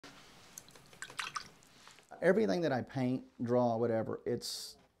Everything that I paint, draw, whatever,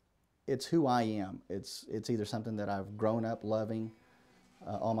 it's who I am. It's either something that I've grown up loving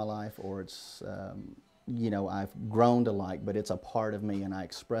all my life, or it's you know, I've grown to like, but it's a part of me, and I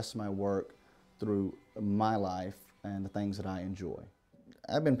express my work through my life and the things that I enjoy.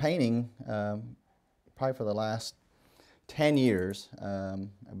 I've been painting probably for the last 10 years,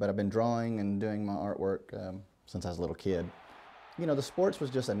 but I've been drawing and doing my artwork since I was a little kid. You know, the sports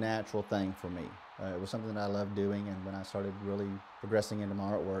was just a natural thing for me. It was something that I loved doing, and when I started really progressing into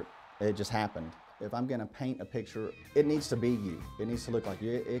my artwork, it just happened. If I'm gonna paint a picture, it needs to be you. It needs to look like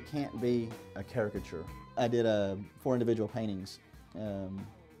you. It can't be a caricature. I did 4 individual paintings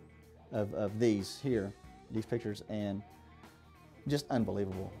of these here, these pictures, and just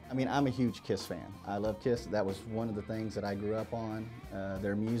unbelievable. I mean, I'm a huge Kiss fan. I love Kiss. That was one of the things that I grew up on,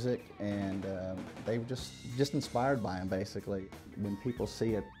 their music, and they were just inspired by them, basically. When people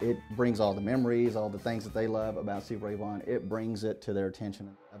see it, it brings all the memories, all the things that they love about Steve Moya. It brings it to their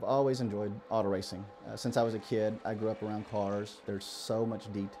attention. I've always enjoyed auto racing. Since I was a kid, I grew up around cars. There's so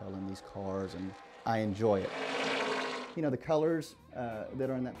much detail in these cars, and I enjoy it. You know, the colors that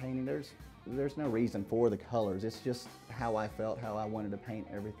are in that painting, there's no reason for the colors. It's just how I felt, how I wanted to paint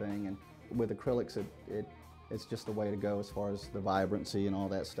everything. And with acrylics, it's just the way to go as far as the vibrancy and all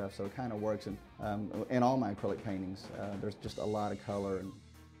that stuff. So it kind of works in all my acrylic paintings. There's just a lot of color, and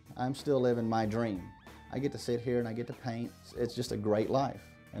I'm still living my dream. I get to sit here and I get to paint. It's just a great life,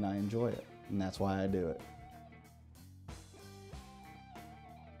 and I enjoy it, and that's why I do it.